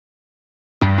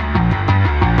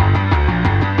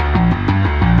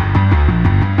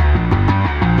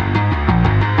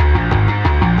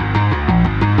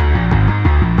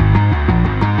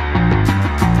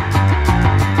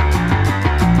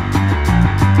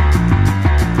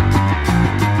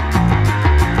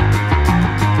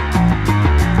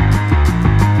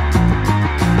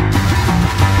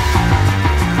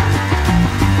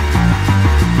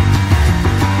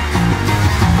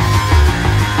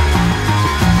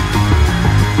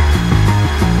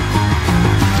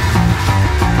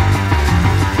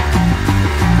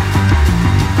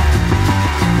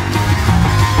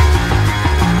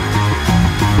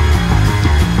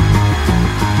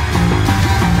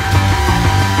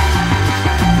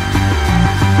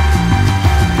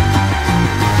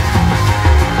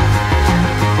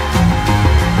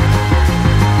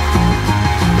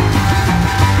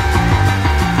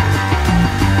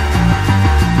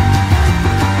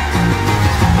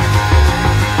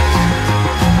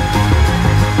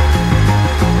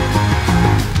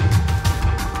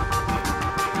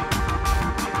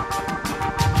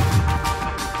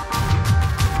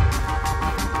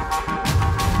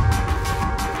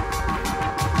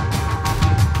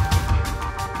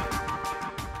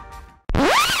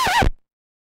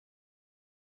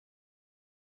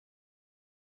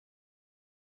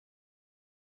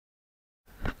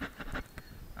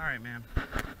right, man.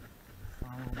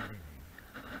 Follow me.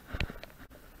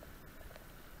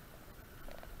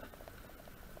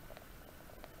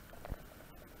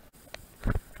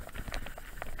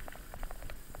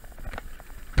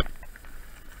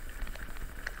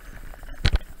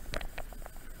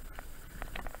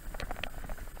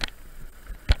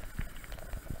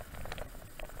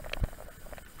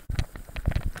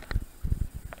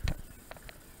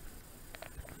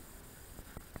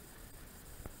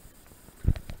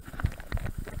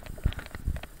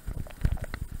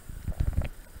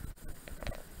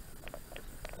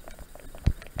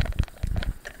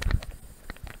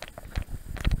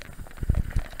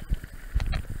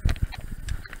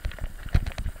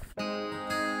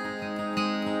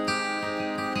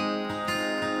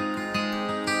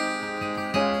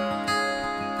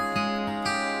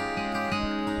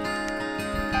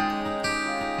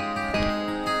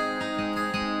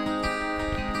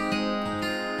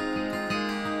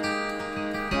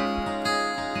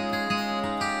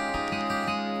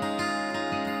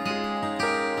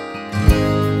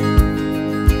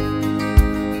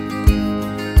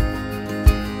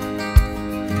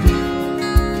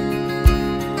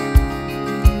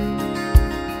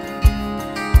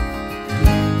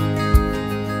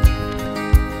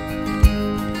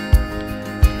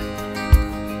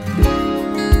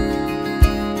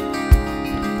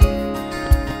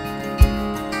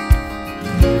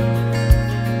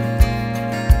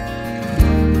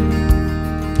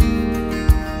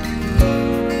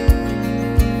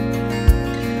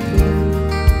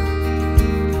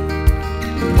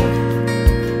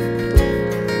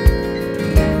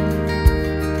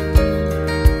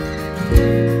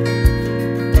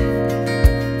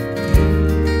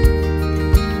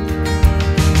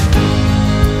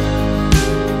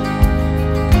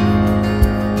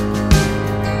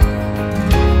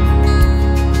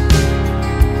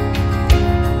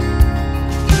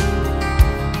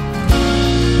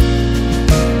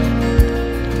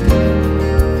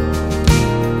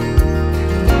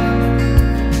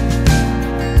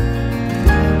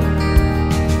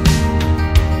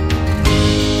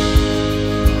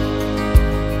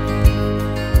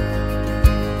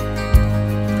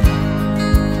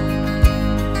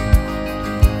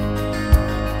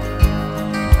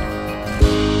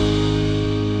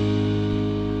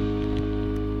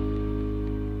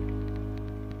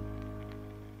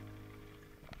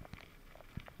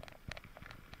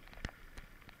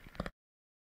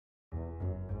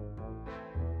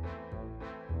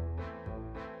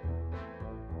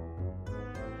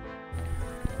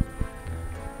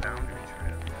 Boundary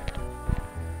trail. I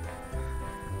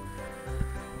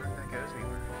wonder if that goes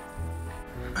anywhere.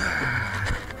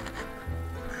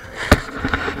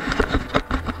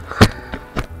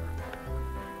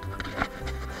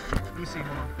 Let me see,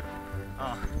 hold on.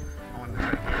 Oh, I wanted to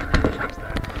try to fix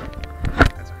that.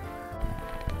 That's all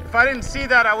right. If I didn't see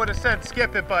that, I would have said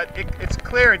skip it, but it's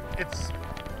clear.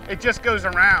 It just goes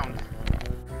around.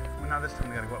 Well, now this time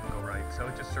we gotta go up and go right, so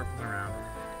it just circles around.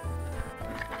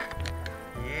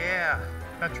 Yeah,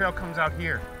 that trail comes out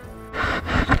here.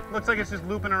 Looks like it's just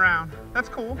looping around. That's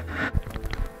cool.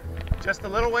 Just a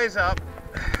little ways up.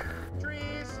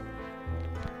 Trees.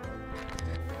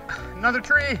 Another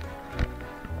tree.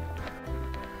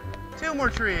 2 more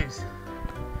trees.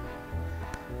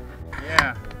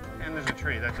 Yeah, and there's a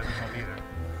tree. That doesn't help either.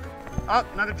 Oh,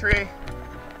 another tree.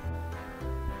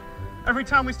 Every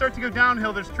time we start to go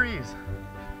downhill, there's trees.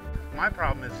 My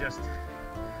problem is just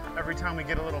every time we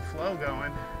get a little flow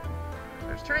going,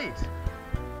 there's trees.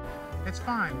 It's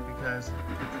fine because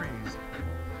the trees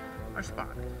are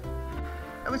spotted.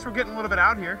 At least we're getting a little bit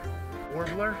out here.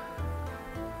 Warbler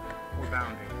or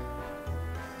boundary.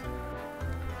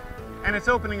 And it's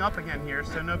opening up again here,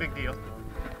 so no big deal.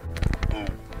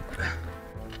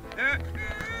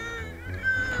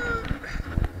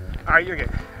 All right, you're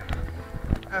good.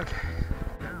 Okay.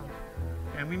 Now,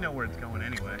 and we know where it's going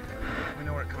anyway. We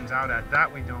know where it comes out at.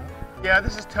 That we don't. Yeah,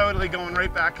 this is totally going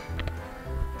right back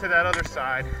to that other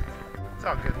side. It's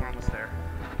all good, we're almost there.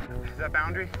 Is that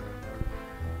boundary?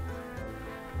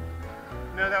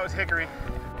 No, that was hickory.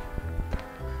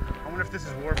 I wonder if this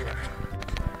is warbler.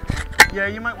 Yeah,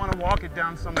 you might want to walk it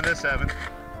down some of this, Evan.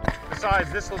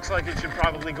 Besides, this looks like it should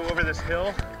probably go over this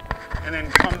hill and then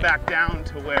come back down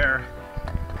to where,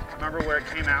 remember where it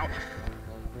came out?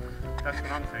 That's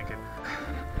what I'm thinking.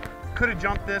 Could have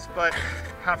jumped this, but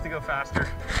have to go faster.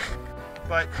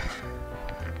 But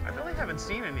I really haven't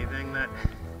seen anything that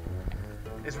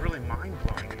is really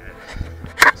mind-blowing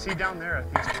yet. See down there, I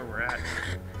think is where we're at.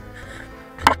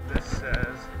 This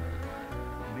says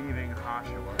leaving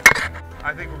Hashawha.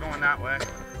 I think we're going that way.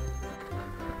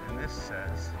 And this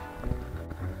says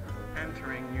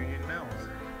entering Union Mills.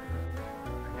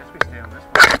 I guess we stay on this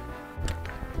one.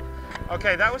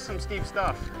 Okay, that was some steep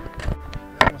stuff.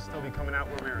 That must still be coming out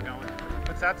where we were going.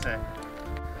 What's that say?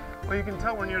 Well, you can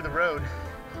tell we're near the road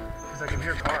because I can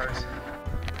hear cars.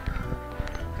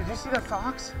 Did you see that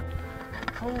fox?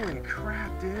 Holy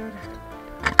crap, dude.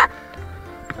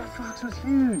 That fox was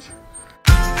huge.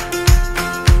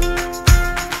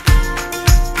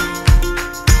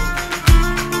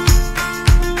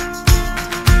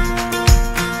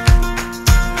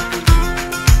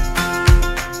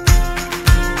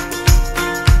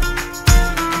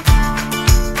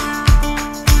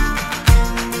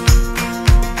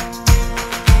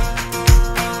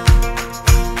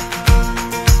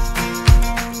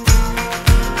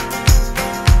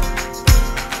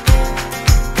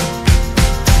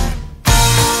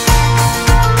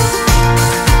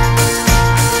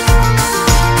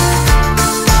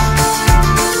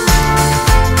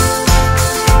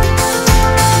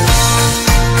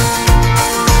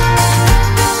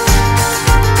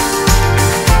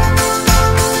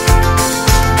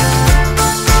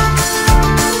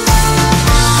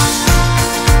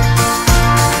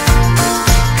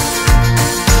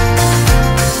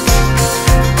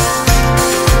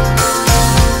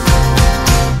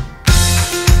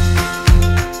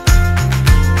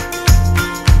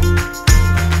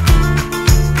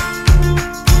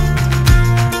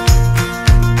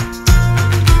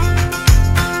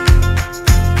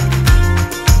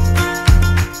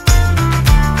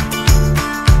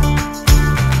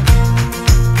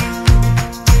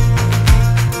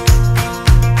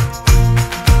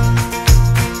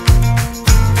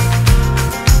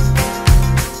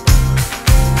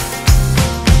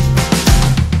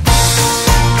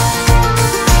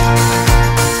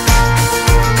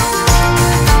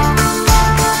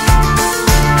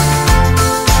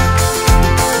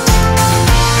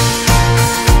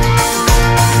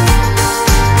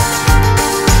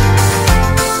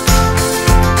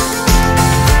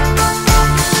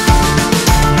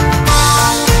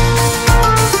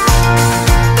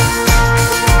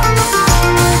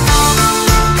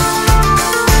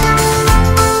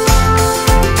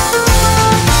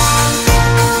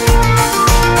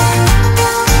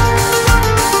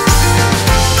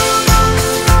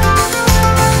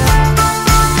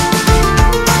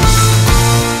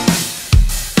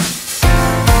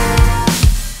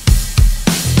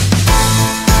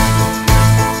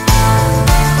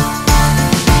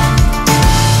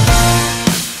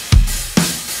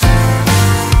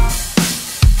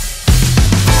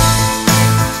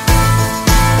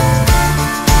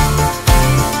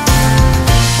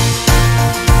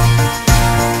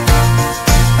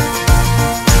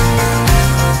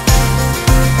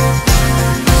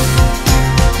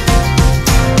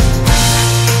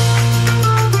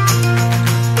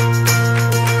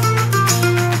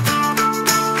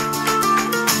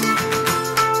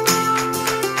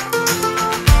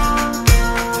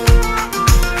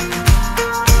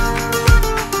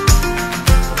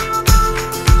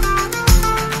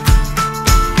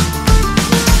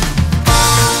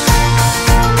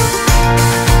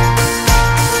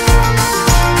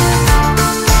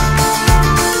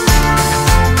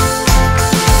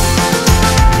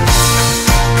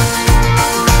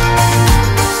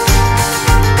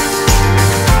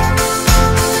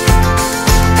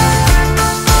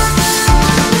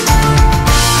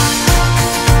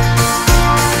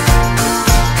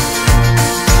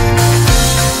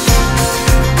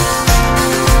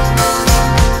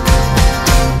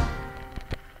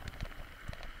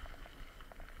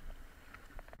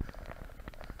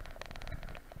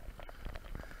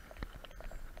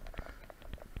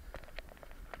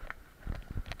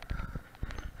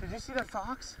 Did you see that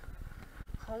fox?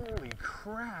 Holy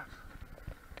crap.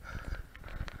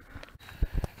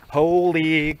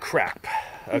 Holy crap.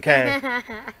 Okay.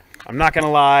 I'm not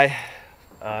gonna lie.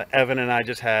 Evan and I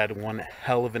just had one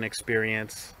hell of an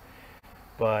experience,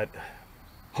 but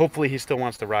hopefully he still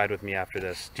wants to ride with me after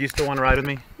this. Do you still want to ride with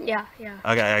me? Yeah.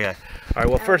 Okay. All right,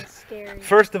 well,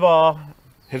 first of all,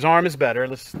 his arm is better.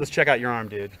 Let's check out your arm,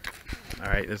 dude.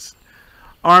 All right, his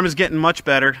arm is getting much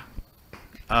better.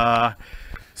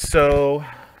 So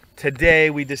today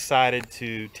we decided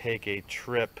to take a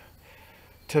trip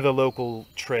to the local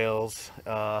trails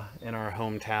in our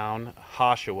hometown,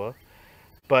 Hashawha.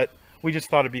 But we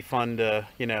just thought it'd be fun to,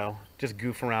 you know, just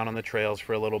goof around on the trails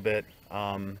for a little bit.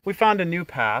 We found a new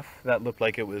path that looked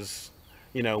like it was,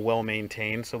 you know, well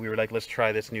maintained. So we were like, let's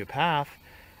try this new path.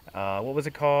 What was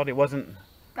it called? It wasn't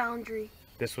Boundary.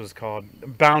 This was called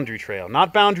Boundary Trail.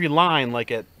 Not Boundary Line like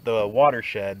at the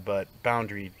watershed, but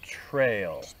Boundary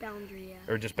Trail. Just Boundary,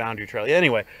 yeah. Or just Boundary Trail. Yeah,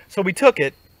 anyway, so we took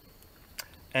it,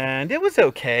 And it was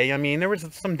okay. I mean, there was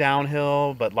some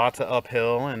downhill, but lots of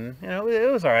uphill, and you know,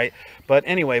 it was all right. But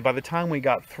anyway, by the time we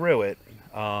got through it,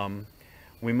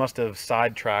 we must have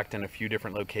sidetracked in a few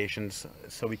different locations.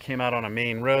 So we came out on a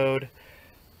main road,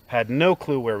 had no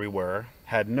clue where we were,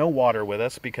 had no water with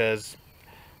us because,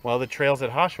 well, the trails at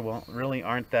Hashawha really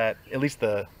aren't that, at least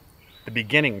the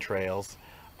beginning trails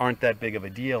aren't that big of a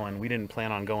deal, and we didn't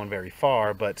plan on going very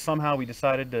far, but somehow we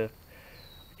decided to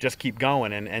just keep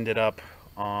going and ended up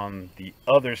on the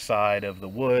other side of the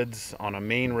woods on a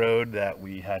main road that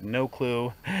we had no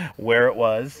clue where it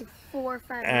was. 4 or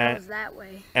 5 miles that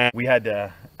way. And we had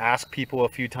to ask people a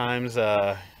few times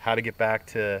how to get back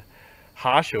to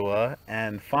Hashawha,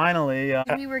 and finally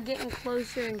we were getting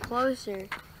closer and closer.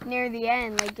 Near the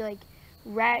end, like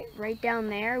right down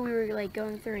there, we were like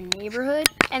going through a neighborhood,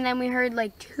 and then we heard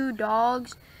like 2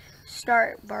 dogs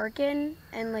start barking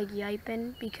and like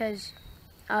yiping because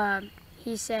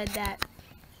he said that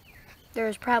there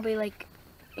was probably like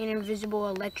an invisible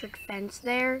electric fence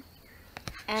there,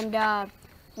 and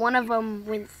one of them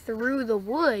went through the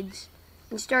woods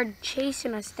and started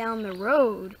chasing us down the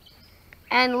road.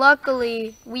 And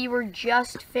luckily, we were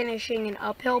just finishing an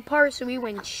uphill part, so we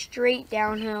went straight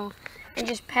downhill and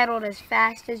just pedaled as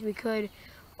fast as we could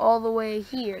all the way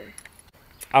here.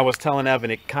 I was telling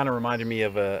Evan, it kind of reminded me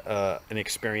of an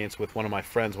experience with one of my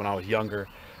friends when I was younger,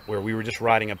 where we were just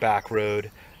riding a back road,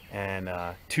 and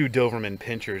 2 Doberman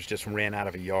pinschers just ran out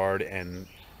of a yard, and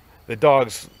the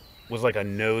dogs was like a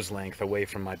nose length away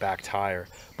from my back tire,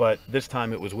 but this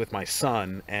time it was with my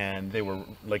son, and they were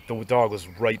like, the dog was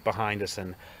right behind us,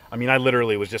 and I mean, I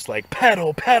literally was just like,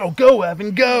 pedal, pedal, go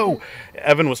Evan, go.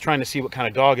 Evan was trying to see what kind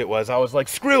of dog it was. I was like,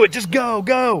 screw it, just go,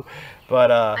 go. But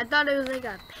I thought it was like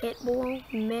a pit bull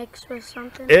mix with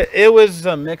something. It was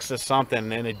a mix of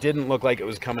something, and it didn't look like it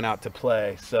was coming out to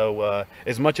play. So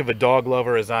as much of a dog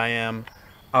lover as I am,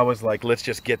 I was like, let's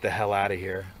just get the hell out of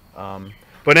here.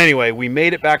 But anyway, we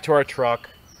made it back to our truck.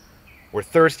 We're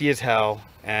thirsty as hell,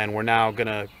 and we're now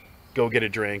gonna go get a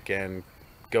drink and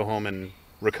go home and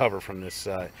recover from this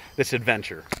this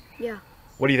adventure. Yeah.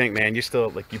 What do you think, man? You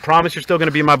still, like, you promise you're still gonna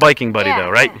be my biking buddy,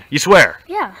 though, right? Yeah. You swear?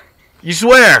 Yeah. You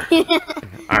swear?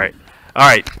 All right. All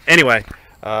right. Anyway,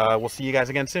 we'll see you guys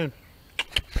again soon.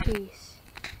 Peace.